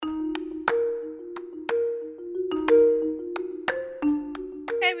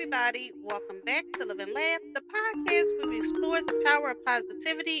everybody. Welcome back to Live and Laugh, the podcast where we explore the power of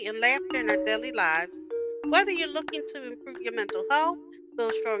positivity and laughter in our daily lives. Whether you're looking to improve your mental health,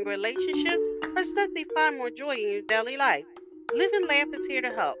 build stronger relationships, or simply find more joy in your daily life, Live and Laugh is here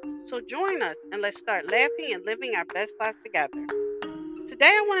to help. So join us and let's start laughing and living our best life together.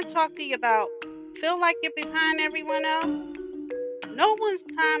 Today I want to talk to you about feel like you're behind everyone else. No one's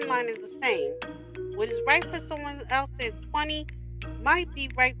timeline is the same. What is right for someone else at 20 might be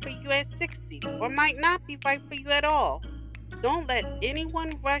right for you at 60 or might not be right for you at all. Don't let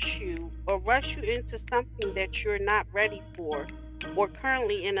anyone rush you or rush you into something that you're not ready for or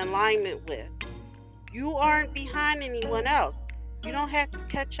currently in alignment with. You aren't behind anyone else. You don't have to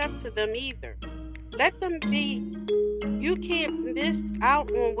catch up to them either. Let them be. You can't miss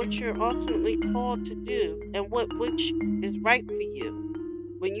out on what you're ultimately called to do and which is right for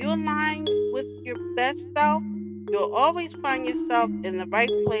you. When you align with your best self, you'll always find yourself in the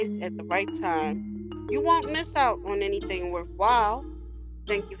right place at the right time. You won't miss out on anything worthwhile.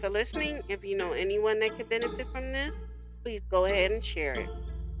 Thank you for listening. If you know anyone that could benefit from this, please go ahead and share it.